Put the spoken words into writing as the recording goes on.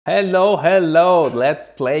Hello, hello, let's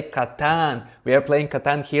play Catan. We are playing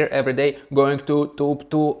Catan here every day, going to top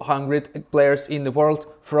 200 players in the world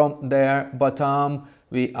from their bottom.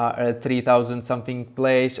 We are at 3000 something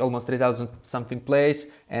place, almost 3000 something place,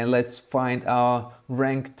 and let's find our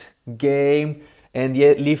ranked game. And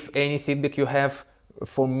yeah, leave any feedback you have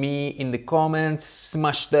for me in the comments.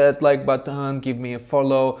 Smash that like button, give me a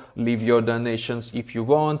follow, leave your donations if you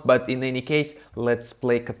want. But in any case, let's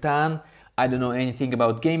play Catan. I don't know anything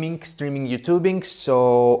about gaming, streaming, YouTubing, so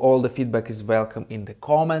all the feedback is welcome in the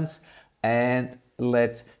comments. And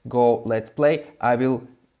let's go, let's play. I will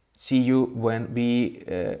see you when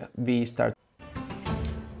we start.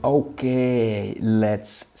 Okay,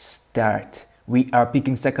 let's start. We are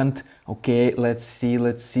picking second. Okay, let's see.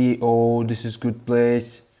 Oh, this is good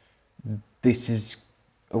place. This is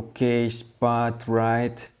okay spot,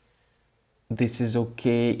 right? This is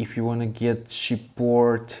okay if you want to get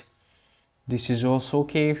shipboard. This is also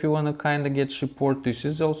okay if you want to kind of get support. This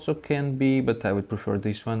is also can be, but I would prefer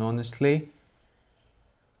this one, honestly.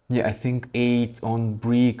 Yeah, I think 8 on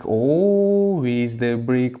brick. Oh, is the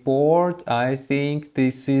brick board? I think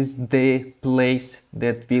this is the place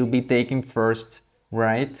that will be taken first,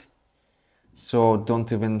 right? So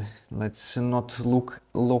don't even, let's not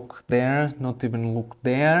look there, not even look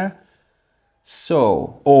there.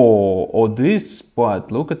 So, oh, this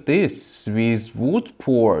spot, look at this, with wood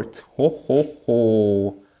port,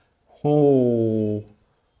 ho,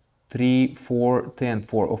 3, 4, 10,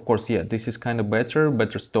 4, of course, yeah, this is kind of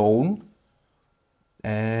better stone,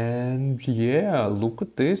 and yeah, look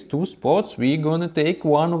at this, 2 spots, we're gonna take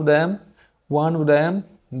one of them,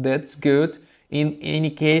 that's good. In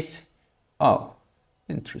any case, oh,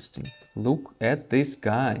 interesting, look at this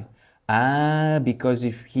guy. Because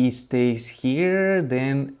if he stays here,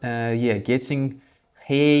 then yeah, getting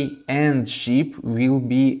hay and sheep will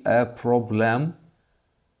be a problem,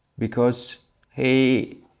 because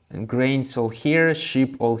hay and grains all here,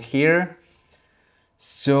 sheep all here.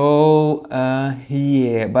 So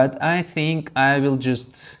yeah, but I think I will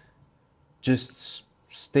just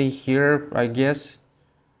stay here, I guess.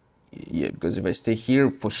 Yeah, because if I stay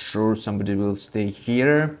here, for sure somebody will stay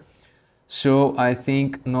here. So I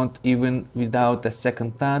think not even without a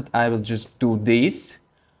second thought, I will just do this.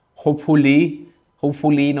 Hopefully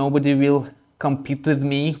nobody will compete with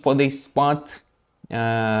me for this spot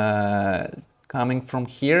coming from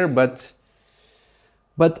here, but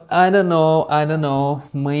I don't know,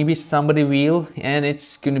 maybe somebody will, and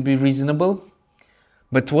it's gonna be reasonable.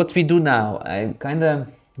 But what we do now, I kind of,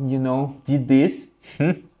 did this.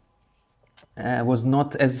 Was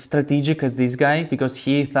not as strategic as this guy, because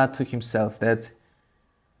he thought to himself that,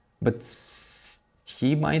 but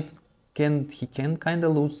he can kind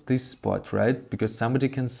of lose this spot, right? Because somebody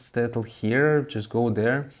can settle here, just go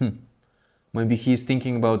there. Maybe he's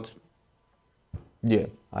thinking about, yeah,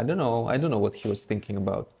 I don't know what he was thinking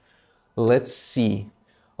about. Let's see.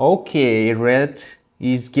 Okay, red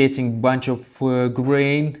is getting bunch of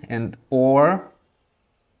grain and ore.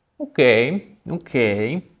 Okay.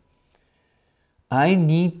 I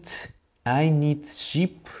need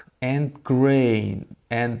sheep and grain,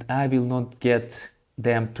 and I will not get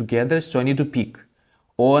them together, so I need to pick.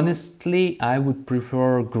 Honestly, I would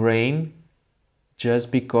prefer grain,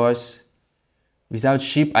 just because without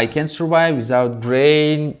sheep I can survive, without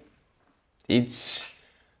grain it's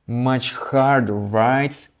much harder,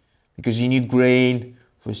 right? Because you need grain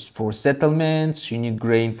for settlements, you need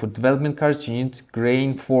grain for development cards, you need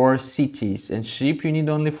grain for cities, and sheep you need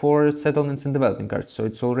only for settlements and development cards, so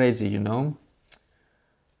it's already,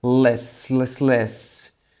 less.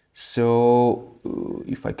 So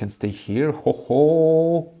if I can stay here,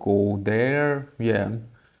 go there, yeah,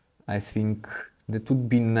 I think that would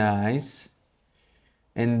be nice.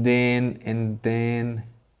 And then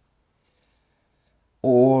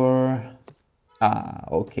or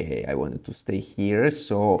okay, I wanted to stay here,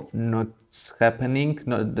 so not happening.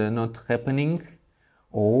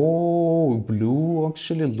 Oh, blue,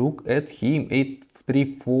 actually, look at him. 8,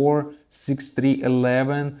 3, 4, 6, 3,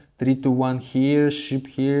 11, 3 to 1 here, sheep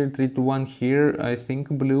here, 3 to 1 here. I think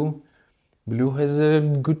blue has a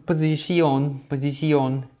good position.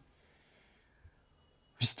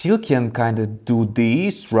 We still can kind of do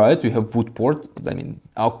this, right? We have wood port. I mean,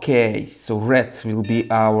 okay, so red will be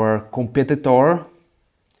our competitor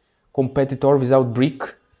without brick.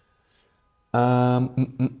 What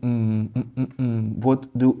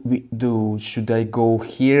do we do? Should I go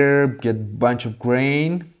here, get bunch of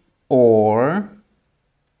grain, or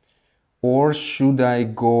should I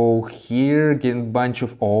go here, get a bunch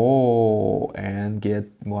of and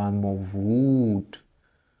get one more wood?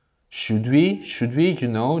 Should we,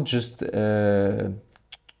 just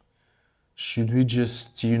Should we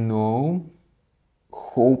just, you know,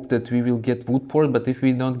 hope that we will get wood port? But if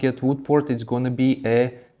we don't get wood port, it's gonna be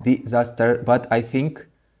a disaster. But I think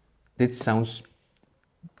that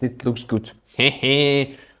looks good.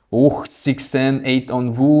 Hehe. Oh, 6 and 8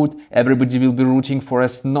 on wood. Everybody will be rooting for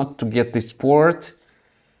us not to get this port.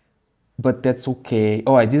 But that's okay.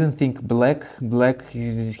 Oh, I didn't think black. Black,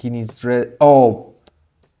 he needs red. Oh,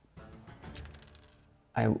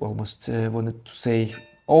 I almost wanted to say,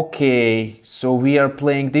 okay, so we are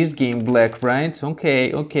playing this game black, right?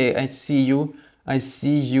 Okay, okay, I see you. I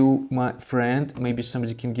see you, my friend. Maybe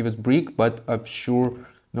somebody can give us brick, but I'm sure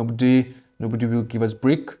nobody will give us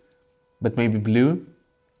brick. But maybe blue.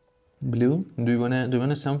 Blue, do you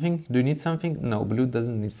wanna something? Do you need something? No, blue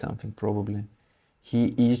doesn't need something, probably.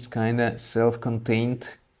 He is kinda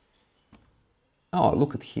self-contained. Oh,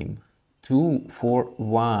 look at him. 2, 4,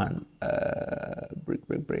 1.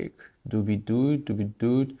 Break. Do we do it? Do we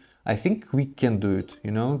do it? I think we can do it,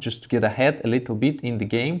 you know, just to get ahead a little bit in the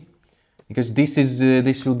game. Because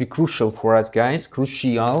this will be crucial for us, guys.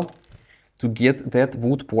 Crucial to get that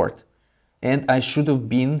wood port. And I should have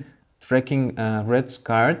been tracking red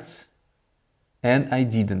cards. And I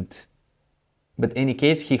didn't. But in any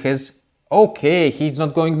case, he has... Okay, he's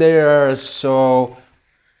not going there. So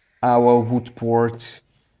our wood port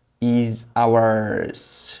is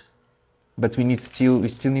ours. But we still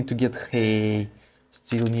need to get hay.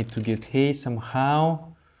 Still need to get hay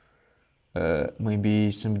somehow. Maybe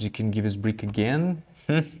somebody can give us brick again.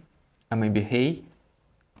 And maybe hay.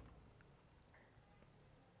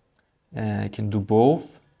 I can do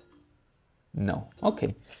both. No.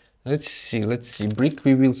 Okay. Let's see. Brick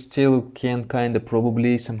we will still can kind of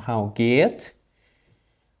probably somehow get.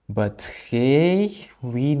 But hey,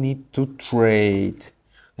 we need to trade.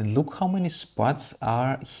 And look how many spots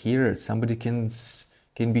are here. Somebody can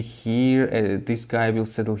be here. This guy will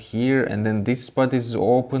settle here. And then this spot is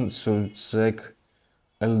open. So it's like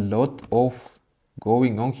a lot of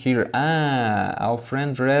going on here. Ah, our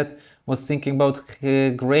friend Red was thinking about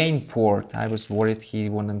grain port. I was worried he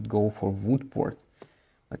wouldn't go for wood port.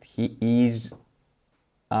 But he is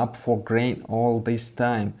up for grain all this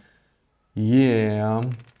time. Yeah.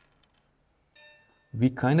 We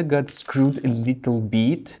kind of got screwed a little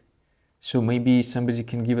bit. So maybe somebody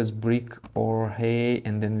can give us brick or hay,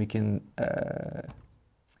 and then we can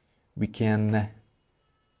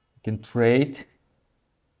trade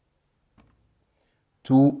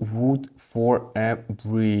 2 wood for a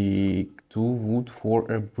brick. 2 wood for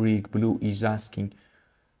a brick. Blue is asking.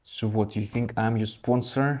 So what do you think? I'm your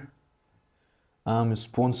sponsor. I'm a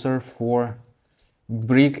sponsor for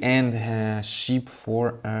brick and sheep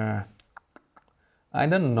for I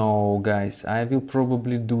don't know, guys. I will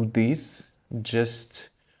probably do this just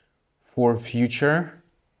for future.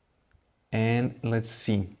 And let's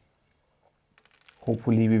see.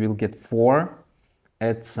 Hopefully we will get 4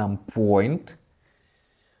 at some point.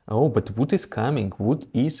 Oh, but wood is coming. Wood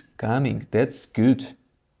is coming. That's good.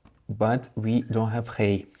 But we don't have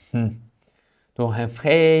hay. Don't have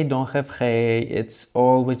hay. It's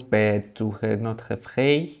always bad to not have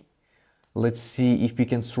hay. Let's see if we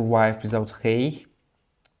can survive without hay.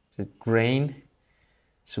 The grain.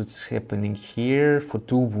 So it's happening here for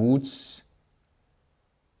 2 woods.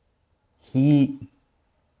 He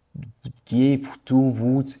gave 2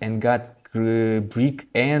 woods and got brick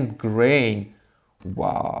and grain.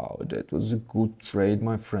 Wow, that was a good trade,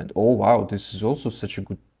 my friend. Oh wow, this is also such a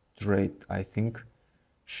good trade, I think.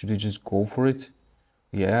 Should I just go for it?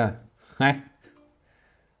 Yeah.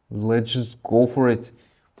 Let's just go for it.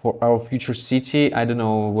 For our future city, I don't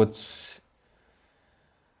know what's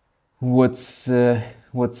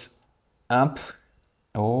up.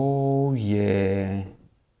 Oh yeah.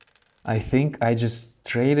 I think I just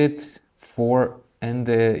traded for, and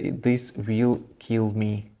this will kill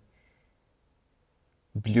me.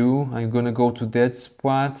 Blue, I'm gonna go to that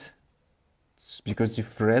spot. It's because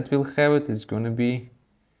if red will have it, it's gonna be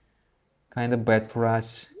kind of bad for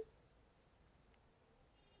us.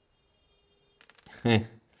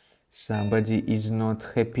 Somebody is not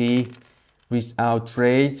happy with our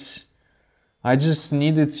trades. I just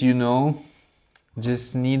needed, you know,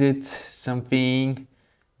 just needed something.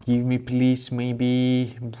 Give me please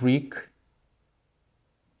maybe brick.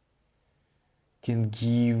 Can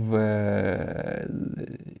give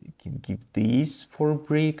this for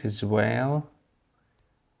brick as well.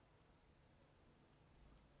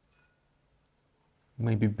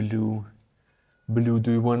 Maybe blue. Blue,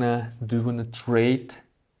 do you wanna trade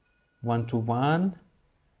 1-to-1?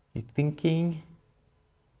 You thinking?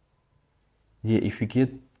 Yeah, if we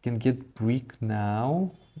can get brick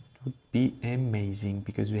now, it would be amazing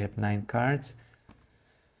because we have 9 cards.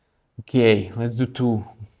 Okay, let's do 2.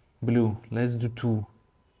 Blue, let's do 2.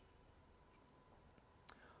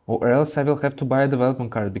 Or else I will have to buy a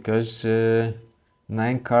development card because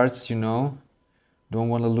 9 cards, you know, don't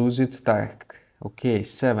want to lose its stack. Okay,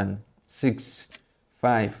 7, 6,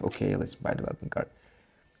 5. Okay, let's buy development card.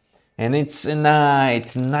 And it's a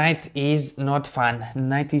night. Night is not fun.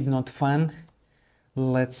 Night is not fun.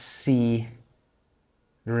 Let's see.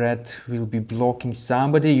 Red will be blocking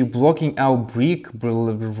somebody. You blocking our brick,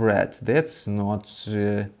 red. That's not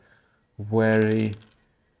very.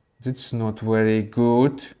 That's not very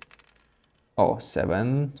good. Oh,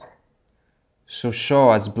 7. So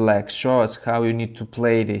show us, black. Show us how you need to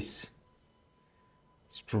play this.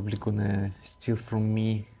 He's probably gonna steal from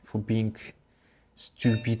me for being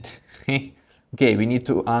stupid. Okay, we need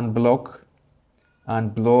to unblock.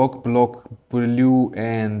 Unblock, block blue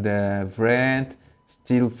and red.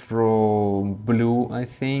 Steal from blue, I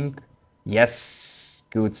think. Yes,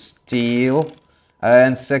 good steal.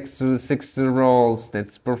 And 6 rolls,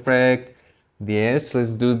 that's perfect. Yes,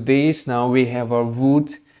 let's do this. Now we have our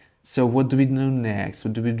wood. So what do we do next?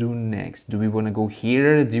 What do we do next? Do we want to go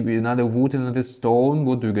here? Do we another wood, another stone?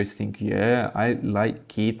 What do you guys think? Yeah, I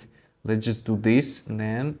like it. Let's just do this and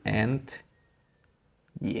then, and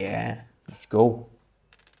yeah, let's go.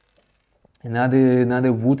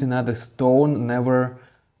 Another wood, another stone, never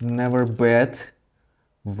bad,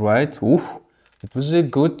 right? Oof, it was a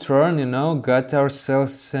good turn, you know. Got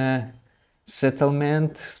ourselves a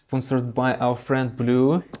settlement sponsored by our friend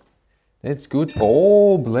Blue. That's good.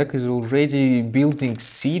 Oh, black is already building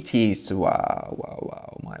cities. Wow, wow,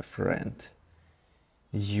 wow, my friend.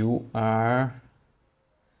 You are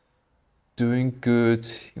doing good.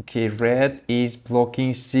 Okay, red is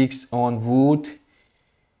blocking 6 on wood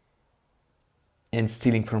and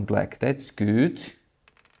stealing from black. That's good.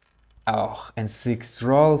 Oh, and 6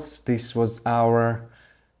 rolls. This was our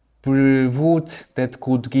wood that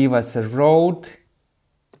could give us a road.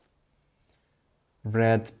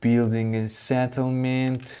 Red building a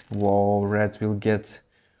settlement. Whoa, red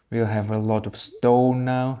will have a lot of stone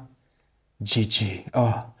now. GG.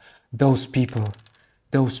 Oh, those people,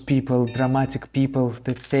 dramatic people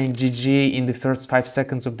that saying GG in the first 5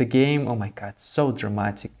 seconds of the game. Oh my god, so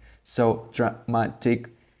dramatic. So dramatic.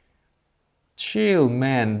 Chill,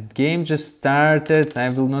 man. Game just started. I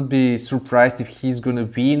will not be surprised if he's gonna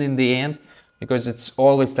win in the end, because it's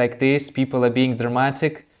always like this. People are being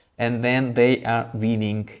dramatic and then they are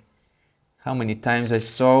winning. How many times I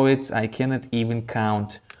saw it, I cannot even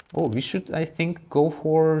count. Oh, we should, I think, go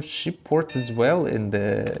for ship port as well in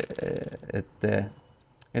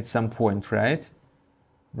at some point, right?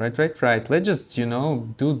 Right. Let's just, you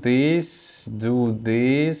know, do this,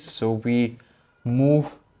 so we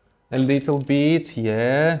move a little bit.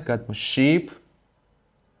 Yeah, got my sheep.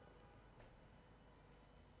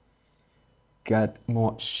 Got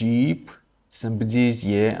more sheep. Somebody's,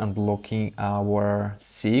 yeah, unblocking our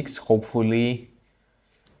 6, hopefully.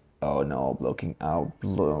 Oh no, blocking our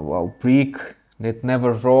brick that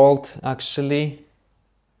never rolled, actually.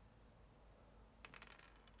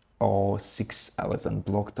 Oh, 6, I was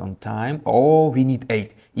unblocked on time. Oh, we need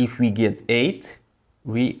 8. If we get 8,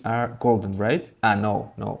 we are golden, right? Ah,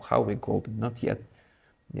 no, how we golden? Not yet.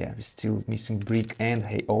 Yeah, we're still missing brick and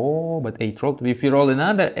hay. Oh, but 8 rolled. If we roll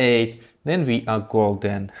another 8, then we are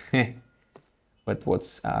golden. But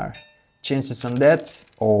what's our chances on that?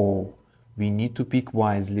 Oh, we need to pick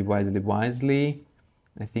wisely.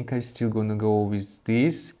 I think I'm still gonna go with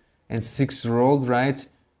this. And 6 rolled, right?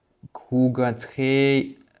 Who got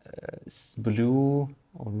hay? Blue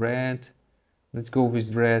or red? Let's go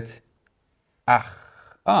with red.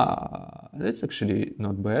 That's actually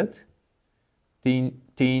not bad. Teen.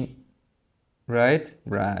 Right.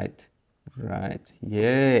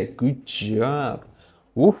 Yeah, good job.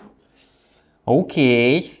 Oof.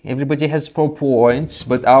 Okay, everybody has 4 points,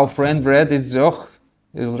 but our friend red is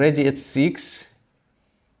already at 6.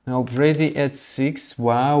 Already at 6.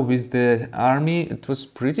 Wow, with the army, it was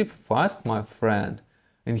pretty fast, my friend.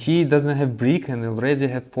 And he doesn't have brick and already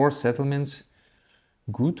have 4 settlements.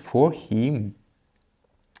 Good for him.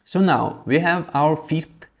 So now we have our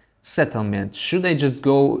 5th settlement. Should I just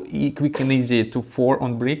go quick and easy to 4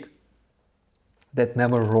 on brick? That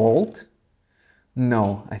never rolled?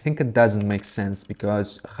 No, I think it doesn't make sense,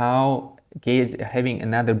 because how having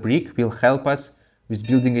another brick will help us with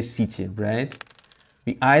building a city, right?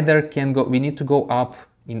 We either can go, we need to go up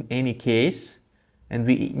in any case, and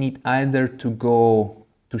we need either to go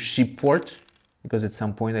to ship port, because at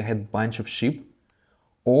some point I had a bunch of ship,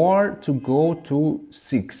 or to go to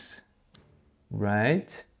 6,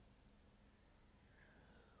 right?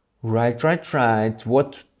 Right.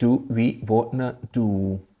 What do we wanna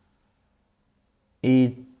do?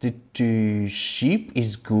 Sheep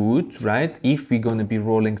is good, right? If we're gonna be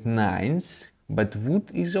rolling 9s, but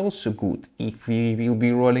wood is also good if we will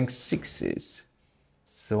be rolling 6s.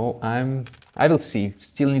 So I will see.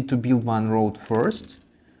 Still need to build one road first.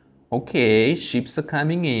 Okay, ships are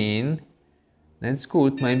coming in. That's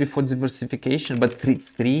good, maybe for diversification, but it's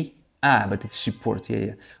 3. Ah, but it's ship port,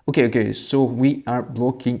 yeah. Okay, so we are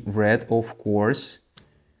blocking red, of course.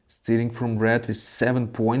 Stealing from red with 7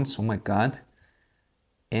 points, oh my god.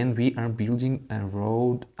 And we are building a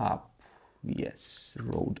road up. Yes,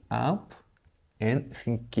 road up. And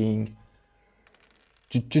thinking...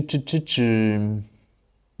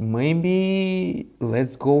 Maybe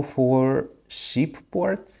let's go for ship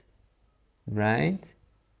port, right?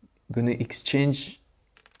 Gonna exchange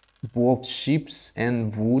both ships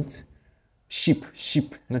and wood. Ship,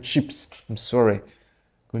 not ships, I'm sorry.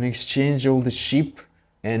 Gonna exchange all the sheep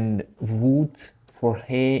and wood for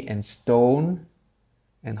hay and stone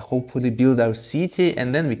and hopefully build our city,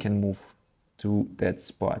 and then we can move to that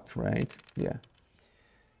spot, right? Yeah.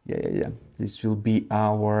 This will be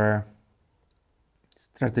our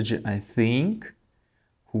strategy, I think.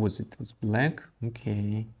 Who was it? It was black.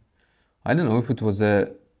 Okay. I don't know if it was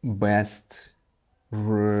a best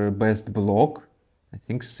block. I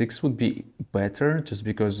think 6 would be better, just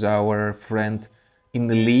because our friend in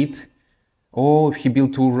the lead. Oh, if he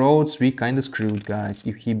built 2 roads, we kind of screwed, guys.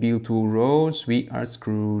 If he built 2 roads, we are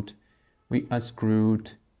screwed. We are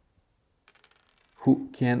screwed. Who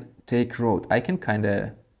can take road? I can kind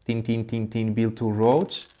of build 2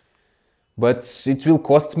 roads, but it will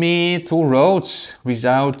cost me 2 roads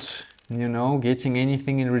without, you know, getting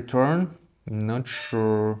anything in return. Not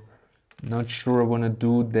sure I want to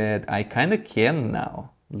do that. I kind of can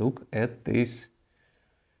now. Look at this.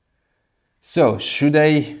 So should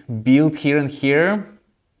I build here and here,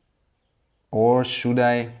 or should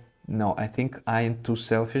I? No, I think I am too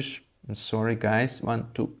selfish. I'm sorry, guys.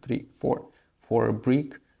 1 2 3 4 for a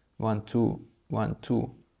brick. 1 2 1 2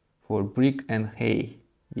 for brick and hay.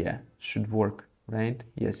 Yeah, should work, right?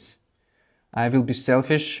 Yes. I will be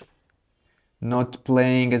selfish, not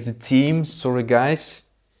playing as a team. Sorry, guys.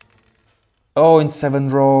 Oh, in 7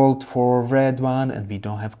 rolled for red one, and we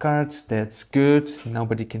don't have cards. That's good.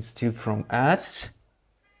 Nobody can steal from us.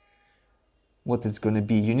 What is gonna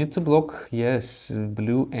be? You need to block, yes,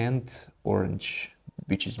 blue and orange,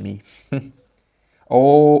 which is me.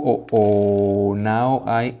 Oh, now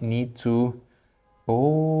I need to...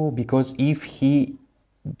 Oh, because if he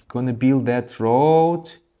gonna build that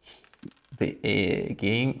road, the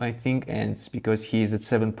game, I think, ends, because he is at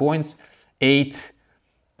 7 points. 8,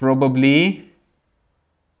 probably.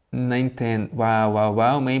 9, 10.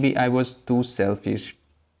 Wow. Maybe I was too selfish.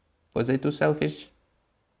 Was I too selfish?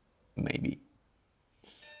 Maybe.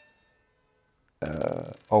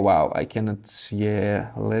 Oh, wow. I cannot...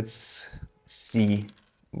 Yeah, let's see.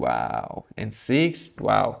 Wow. And 6.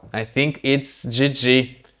 Wow. I think it's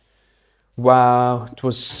GG. Wow. It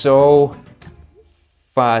was so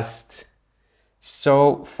fast.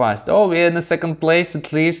 So fast. Oh, we're in the 2nd place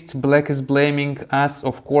at least. Black is blaming us,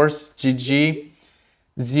 of course. GG.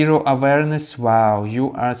 0 awareness. Wow,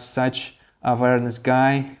 you are such awareness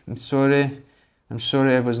guy. I'm sorry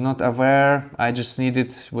I was not aware. I just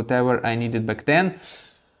needed whatever I needed back then.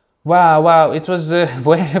 Wow, it was a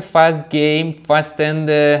very fast game. Fast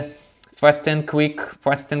and quick.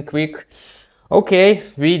 Okay,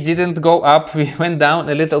 we didn't go up, we went down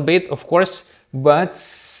a little bit, of course, but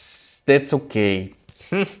that's okay.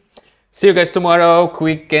 See you guys tomorrow.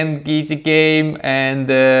 Quick and easy game, and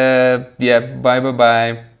yeah,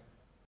 bye.